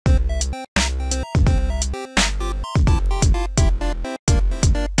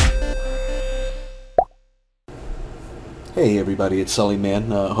Hey everybody, it's Sully Man.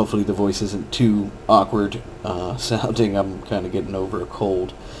 Hopefully the voice isn't too awkward sounding. I'm kind of getting over a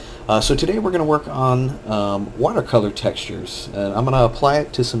cold. So today we're going to work on watercolor textures. And I'm going to apply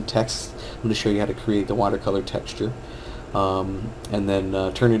it to some text. I'm going to show you how to create the watercolor texture. And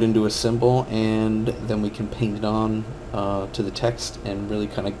then turn it into a symbol, and then we can paint it on to the text and really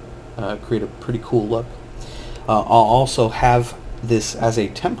kind of create a pretty cool look. I'll also have this as a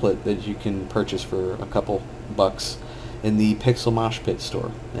template that you can purchase for a couple bucks in the Pixel Moshpit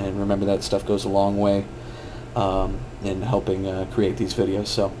store, and remember that stuff goes a long way in helping create these videos.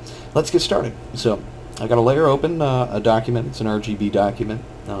 So let's get started. So I got a layer open, a document. It's an RGB document,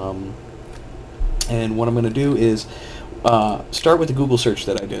 and what I'm going to do is start with the Google search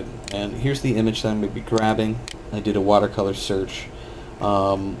that I did, and here's the image that I'm going to be grabbing. I did a watercolor search.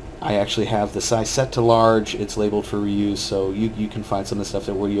 I actually have the size set to large. It's labeled for reuse, so you can find some of the stuff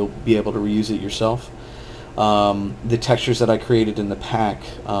that where you'll be able to reuse it yourself. The textures that I created in the pack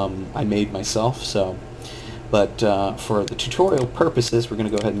I made myself, but for the tutorial purposes we're going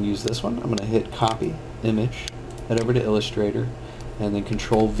to go ahead and use this one. I'm going to hit copy image, head over to Illustrator, and then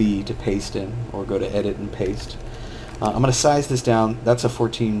Control V to paste in, or go to edit and paste. I'm going to size this down. That's a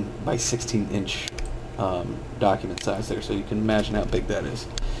 14 by 16 inch document size there, so you can imagine how big that is.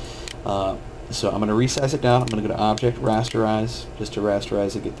 So I'm going to resize it down. I'm going to go to Object, Rasterize, just to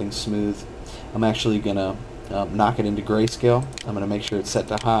rasterize it, get things smooth. I'm actually going to knock it into grayscale. I'm going to make sure it's set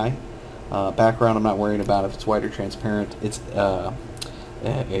to high. Background, I'm not worried about if it's white or transparent. It's a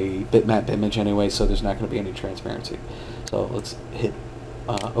bitmap image anyway, so there's not going to be any transparency. So let's hit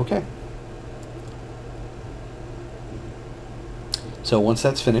OK. So once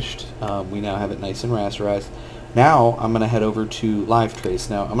that's finished, we now have it nice and rasterized. Now I'm going to head over to Live Trace.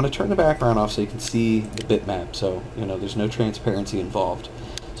 Now I'm going to turn the background off so you can see the bitmap, so you know there's no transparency involved.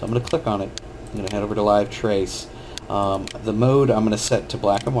 So I'm going to click on it. I'm going to head over to Live Trace. The mode I'm going to set to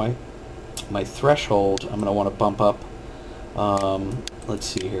black and white. My threshold I'm going to want to bump up. Let's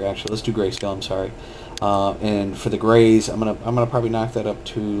see here. Actually, let's do grayscale. I'm sorry. And for the grays, I'm gonna probably knock that up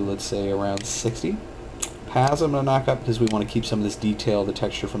to, let's say, around 60. Paths I'm going to knock up because we want to keep some of this detail, the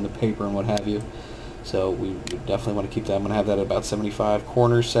texture from the paper and what have you. So we definitely want to keep that. I'm going to have that at about 75.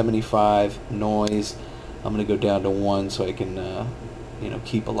 Corners 75. Noise I'm going to go down to 1 so I can you know,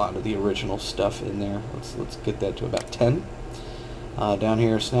 keep a lot of the original stuff in there. Let's get that to about 10. Down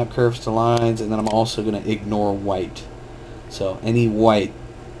here, snap curves to lines, and then I'm also going to ignore white. So any white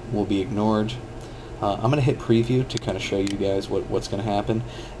will be ignored. I'm going to hit preview to kind of show you guys what's going to happen.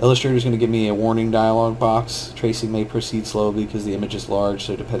 Illustrator is going to give me a warning dialog box. Tracing may proceed slowly because the image is large,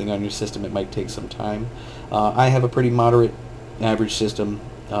 so depending on your system it might take some time. I have a pretty moderate average system,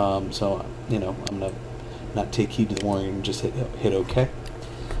 so you know, I'm going to not take heed to the warning and just hit OK.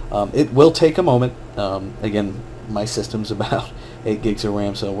 It will take a moment. Again, my system's about 8 gigs of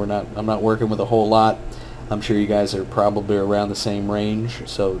RAM, so I'm not working with a whole lot. I'm sure you guys are probably around the same range,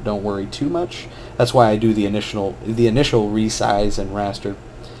 so don't worry too much. That's why I do the initial resize and raster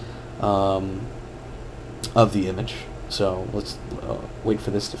of the image. So let's wait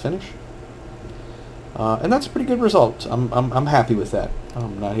for this to finish. And that's a pretty good result. I'm happy with that.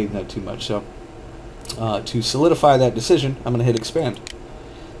 I'm not hating that too much. So to solidify that decision, I'm going to hit expand,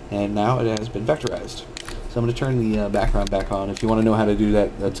 and now it has been vectorized. So I'm going to turn the background back on. If you want to know how to do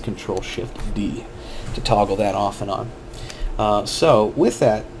that, that's Control Shift D to toggle that off and on. So with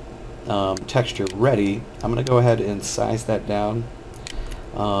that texture ready, I'm going to go ahead and size that down.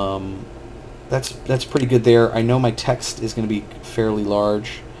 That's pretty good there. I know my text is going to be fairly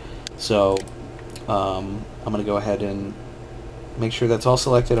large, so I'm going to go ahead and make sure that's all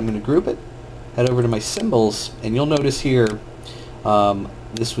selected. I'm going to group it, head over to my symbols, and you'll notice here,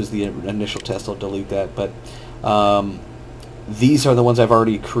 this was the initial test, I'll delete that, but these are the ones I've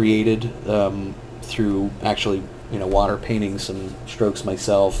already created through actually, you know, water painting some strokes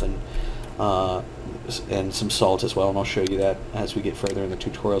myself, and some salt as well, and I'll show you that as we get further in the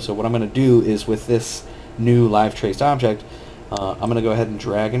tutorial. So what I'm going to do is, with this new live traced object, I'm going to go ahead and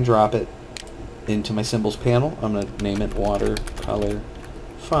drag and drop it into my symbols panel. I'm going to name it Watercolor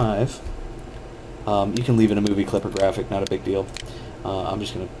 5. You can leave it a movie clip or graphic, not a big deal. I'm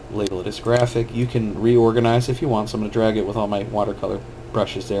just going to label it as graphic. You can reorganize if you want, so I'm going to drag it with all my watercolor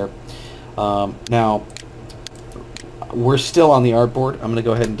brushes there. Now, we're still on the artboard. I'm going to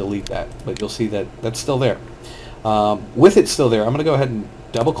go ahead and delete that, but you'll see that that's still there. With it still there, I'm going to go ahead and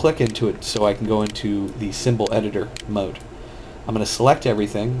double click into it so I can go into the symbol editor mode. I'm going to select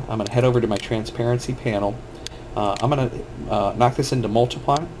everything. I'm going to head over to my transparency panel. I'm going to knock this into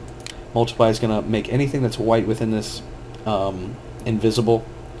multiply. Multiply is going to make anything that's white within this invisible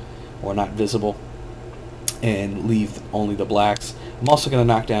or not visible. and leave only the blacks. I'm also going to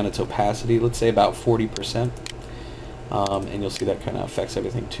knock down its opacity, let's say about 40%, and you'll see that kind of affects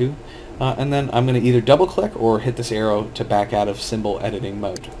everything too. And then I'm going to either double click or hit this arrow to back out of symbol editing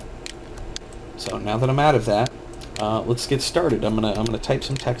mode. So now that I'm out of that, let's get started. I'm gonna type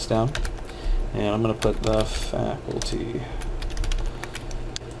some text down, and I'm gonna put the faculty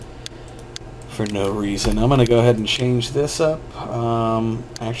for no reason. I'm gonna go ahead and change this up.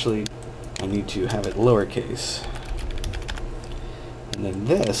 Actually, I need to have it lowercase, and then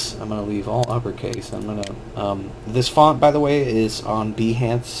this I'm gonna leave all uppercase. I'm gonna this font, by the way, is on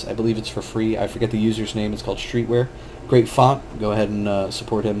Behance. I believe it's for free. I forget the user's name. It's called Streetwear. Great font. Go ahead and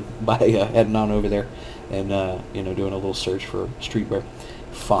support him by heading on over there and doing a little search for Streetwear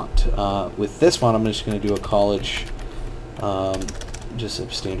font. With this font, I'm just going to do a college, just a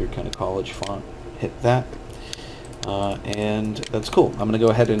standard kind of college font. Hit that, and that's cool. I'm going to go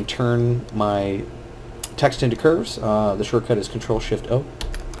ahead and turn my text into curves. The shortcut is Control-Shift-O.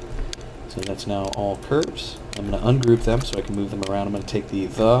 So that's now all curves. I'm going to ungroup them so I can move them around. I'm going to take the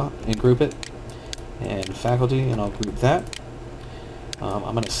and group it, and faculty, and I'll group that.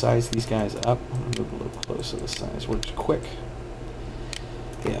 I'm going to size these guys up. I'm going to move a little closer. The size works quick.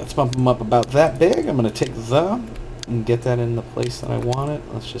 Yeah, let's bump them up about that big. I'm going to take and get that in the place that I want it.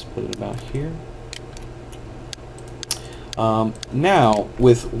 Let's just put it about here. Now,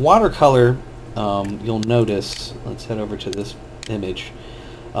 with watercolor, you'll notice, let's head over to this image,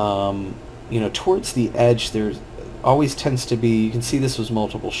 towards the edge there's always tends to be, you can see this was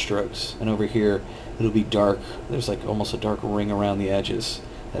multiple strokes, and over here it'll be dark. There's like almost a dark ring around the edges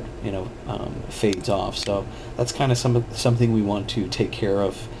that fades off. So that's kind of something we want to take care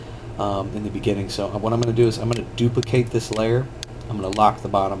of in the beginning. So what I'm going to do is I'm going to duplicate this layer. I'm going to lock the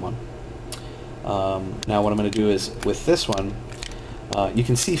bottom one. Now what I'm going to do is with this one, you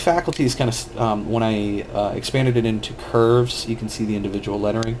can see faculty is kind of when I expanded it into curves, you can see the individual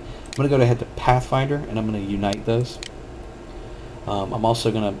lettering. I'm going to go ahead to Pathfinder, and I'm going to unite those. I'm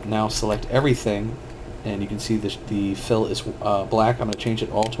also going to now select everything, and you can see the fill is black. I'm going to change it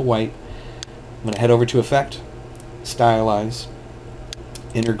all to white. I'm going to head over to Effect, Stylize,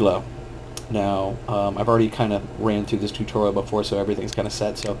 Inner Glow. Now, I've already kind of ran through this tutorial before, so everything's kind of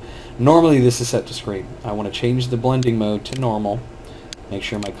set. So normally this is set to screen. I want to change the blending mode to normal. Make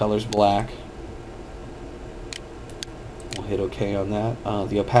sure my color's black. We'll hit OK on that.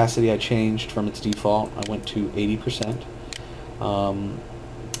 The opacity I changed from its default. I went to 80%.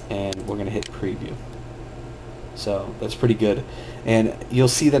 And we're going to hit Preview. So that's pretty good. And you'll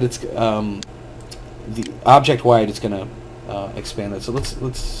see that it's the object wide. It's going to expand that. So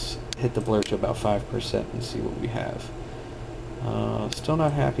let's hit the blur to about 5% and see what we have. Still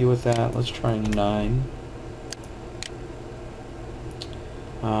not happy with that. Let's try 9.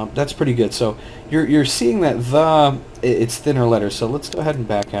 That's pretty good. So you're seeing that it's thinner letters. So let's go ahead and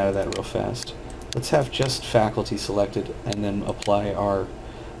back out of that real fast. Let's have just faculty selected and then apply our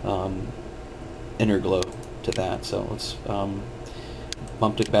inner glow to that. So let's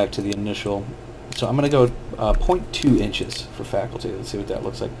bump it back to the initial. So I'm going to go 0.2 inches for faculty. Let's see what that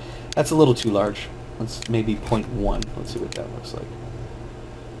looks like. That's a little too large. Let's maybe 0.1. Let's see what that looks like.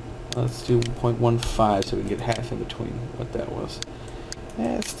 Let's do 0.15 so we can get half in between what that was.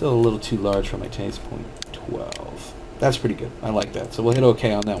 It's still a little too large for my taste. 0.12. That's pretty good. I like that. So we'll hit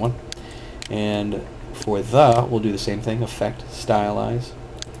OK on that one. And for we'll do the same thing. Effect, Stylize,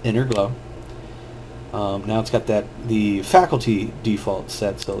 Inner Glow. Now it's got the faculty default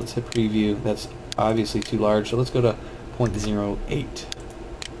set. So let's hit Preview. That's obviously too large. So let's go to 0.08.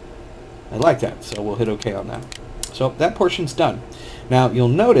 I like that. So we'll hit OK on that. So that portion's done. Now you'll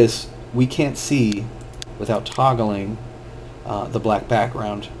notice we can't see without toggling the black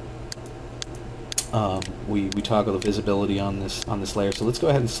background. We toggle the visibility on this layer. So let's go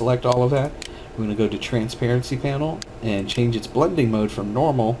ahead and select all of that. We're going to go to Transparency Panel and change its blending mode from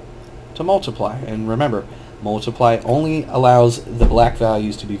Normal to Multiply. And remember, Multiply only allows the black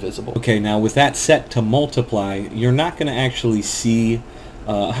values to be visible. Okay, now with that set to Multiply, you're not going to actually see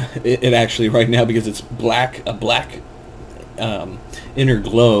it actually right now because it's black, a black inner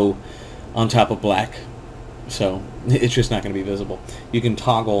glow on top of black. So it's just not going to be visible. You can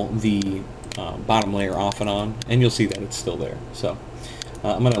toggle the bottom layer off and on, and you'll see that it's still there. So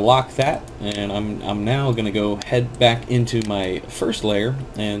I'm going to lock that, and I'm now going to head back into my first layer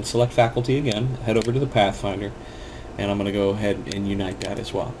and select faculty again, head over to the Pathfinder, and I'm going to go ahead and unite that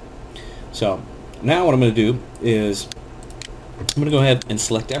as well. So now what I'm going to do is I'm going to go ahead and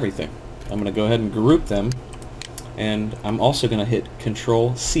select everything. I'm going to go ahead and group them, and I'm also going to hit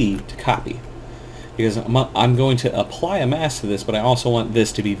Control-C to copy, because I'm going to apply a mask to this, but I also want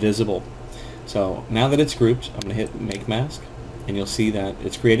this to be visible. So now that it's grouped, I'm going to hit Make Mask, and you'll see that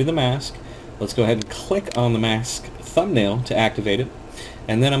it's created the mask. Let's go ahead and click on the mask thumbnail to activate it.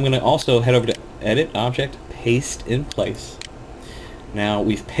 And then I'm going to also head over to Edit, Object, Paste in Place. Now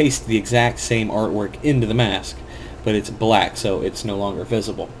we've pasted the exact same artwork into the mask, but it's black, so it's no longer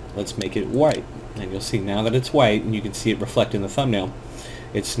visible. Let's make it white. And you'll see now that it's white, and you can see it reflect in the thumbnail,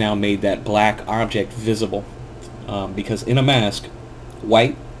 it's now made that black object visible. Because in a mask,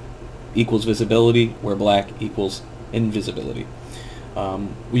 white equals visibility, where black equals invisibility.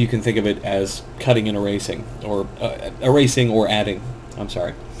 You can think of it as cutting and erasing, or erasing or adding. I'm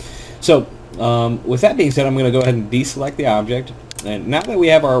sorry. So with that being said, I'm going to go ahead and deselect the object. And now that we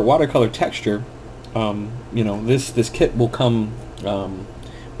have our watercolor texture, you know, this kit will come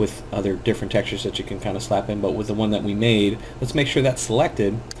with other different textures that you can kind of slap in, but with the one that we made, let's make sure that's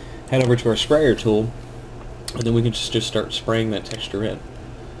selected. Head over to our sprayer tool, and then we can just start spraying that texture in.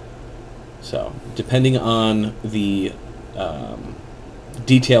 So depending on the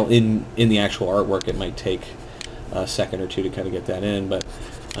detail in the actual artwork, it might take a second or two to kind of get that in, but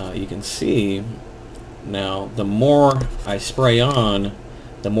you can see now the more I spray on,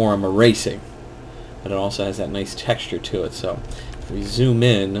 the more I'm erasing, but it also has that nice texture to it. So if we zoom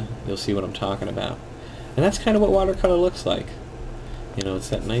in, you'll see what I'm talking about, and that's kind of what watercolor looks like. You know, it's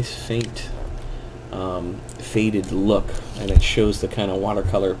that nice faint faded look, and it shows the kind of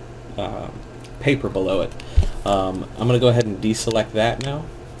watercolor paper below it. I'm going to go ahead and deselect that now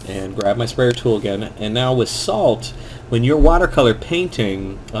and grab my sprayer tool again. And now with salt, when you're watercolor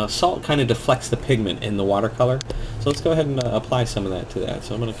painting, salt kind of deflects the pigment in the watercolor. So let's go ahead and apply some of that to that.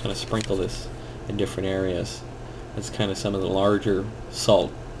 So I'm going to kind of sprinkle this in different areas. That's kind of some of the larger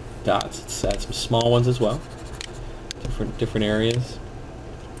salt dots. Let's add some small ones as well. Different areas.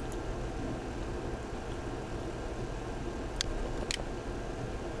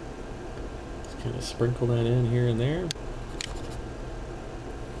 Kind of sprinkle that in here and there.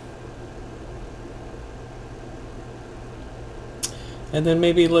 And then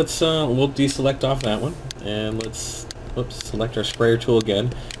maybe let's we'll deselect off that one, and let's select our sprayer tool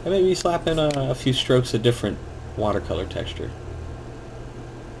again, and maybe slap in a few strokes of different watercolor texture.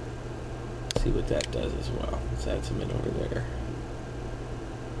 See what that does as well. Let's add some in over there.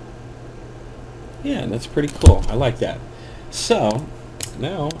 Yeah, that's pretty cool. I like that. So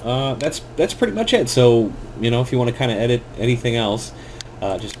now that's pretty much it. So you know, if you want to kind of edit anything else,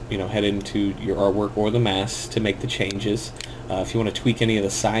 just you know, head into your artwork or the mask to make the changes. If you want to tweak any of the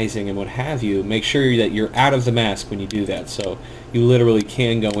sizing and what have you, make sure that you're out of the mask when you do that. So you literally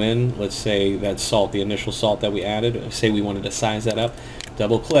can go in, let's say that salt, the initial salt that we added, say we wanted to size that up,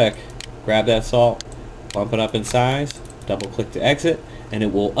 double click, grab that salt, bump it up in size, double click to exit, and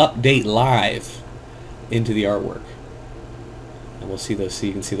it will update live into the artwork. And we'll see those, so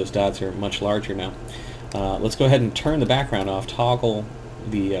you can see those dots are much larger now. Let's go ahead and turn the background off, toggle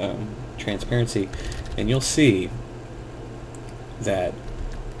the transparency, and you'll see that,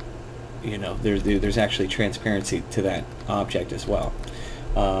 you know, there's actually transparency to that object as well.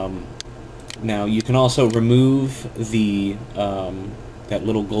 Now you can also remove the that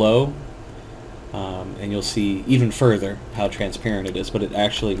little glow, and you'll see even further how transparent it is, but it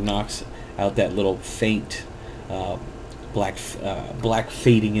actually knocks out that little faint black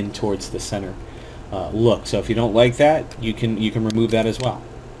fading in towards the center look. So if you don't like that, you can remove that as well,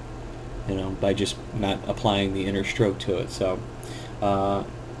 you know, by just not applying the inner stroke to it. So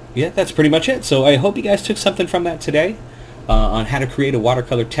yeah, that's pretty much it. So I hope you guys took something from that today on how to create a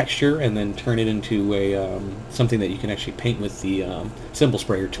watercolor texture and then turn it into a something that you can actually paint with the Symbol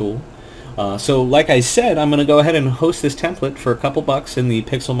Sprayer tool. So like I said, I'm going to go ahead and host this template for a couple bucks in the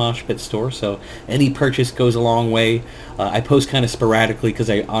Pixel Moshpit store, so any purchase goes a long way. I post kind of sporadically because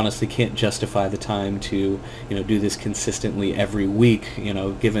I honestly can't justify the time to, you know, do this consistently every week. You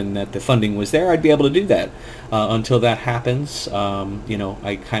know, given that the funding was there, I'd be able to do that. Until that happens, you know,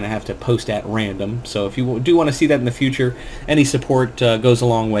 I kind of have to post at random. So if you do want to see that in the future, any support goes a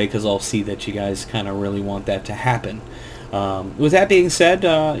long way, because I'll see that you guys kind of really want that to happen. With that being said,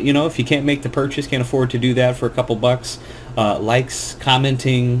 you know, if you can't make the purchase, can't afford to do that for a couple bucks, likes,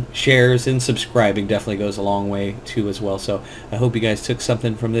 commenting, shares, and subscribing definitely goes a long way too as well. So I hope you guys took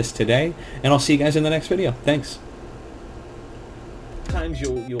something from this today, and I'll see you guys in the next video. Thanks. Sometimes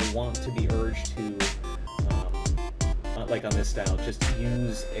you'll want to be urged to, like on this style, just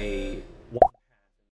use a